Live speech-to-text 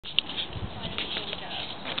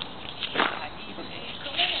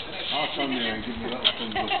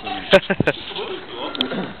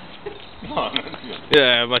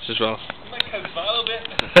Yeah, might as well. Mick can smile a bit.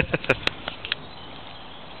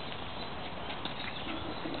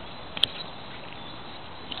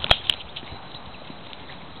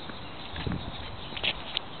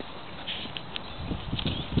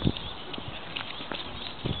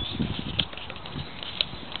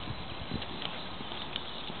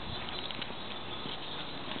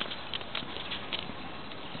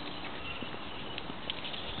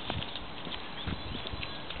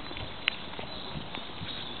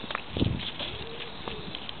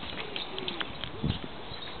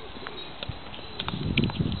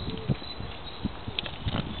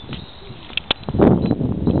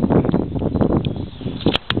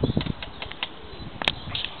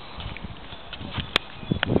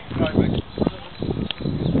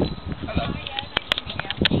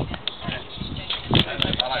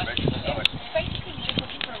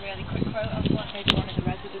 Maybe one of the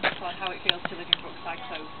residents on how it feels to live in Brookside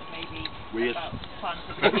Close, and maybe weird about plans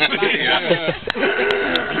for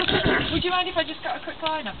Would you mind if I just got a quick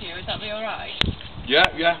line off you? Would that be alright?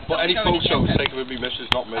 Yeah, but any photos taken with me missus,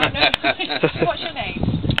 not me. What's your name?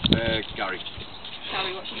 Gary.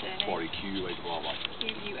 Gary, what's your surname? Quarry, Q-U-A-R-R-Y.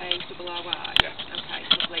 Q-U-A-R-R-Y? Yeah. Okay,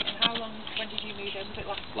 lovely. And how long, when did you move in? Was it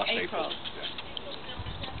last April? Yeah.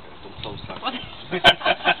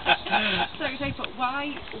 So it's April.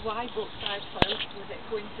 Why Brookside Close? Was it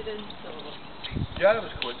coincidence or? Yeah, it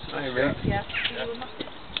was coincidence. Yeah.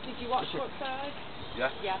 Did you watch Brookside? Yeah.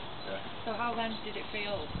 Yeah. So how then did it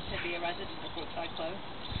feel to be a resident of Brookside Close?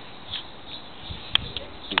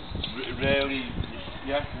 Really,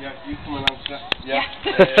 yeah, you come and answer. Yeah.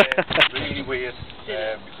 Really weird,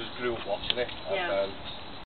 because I grew up watching it. Yeah. And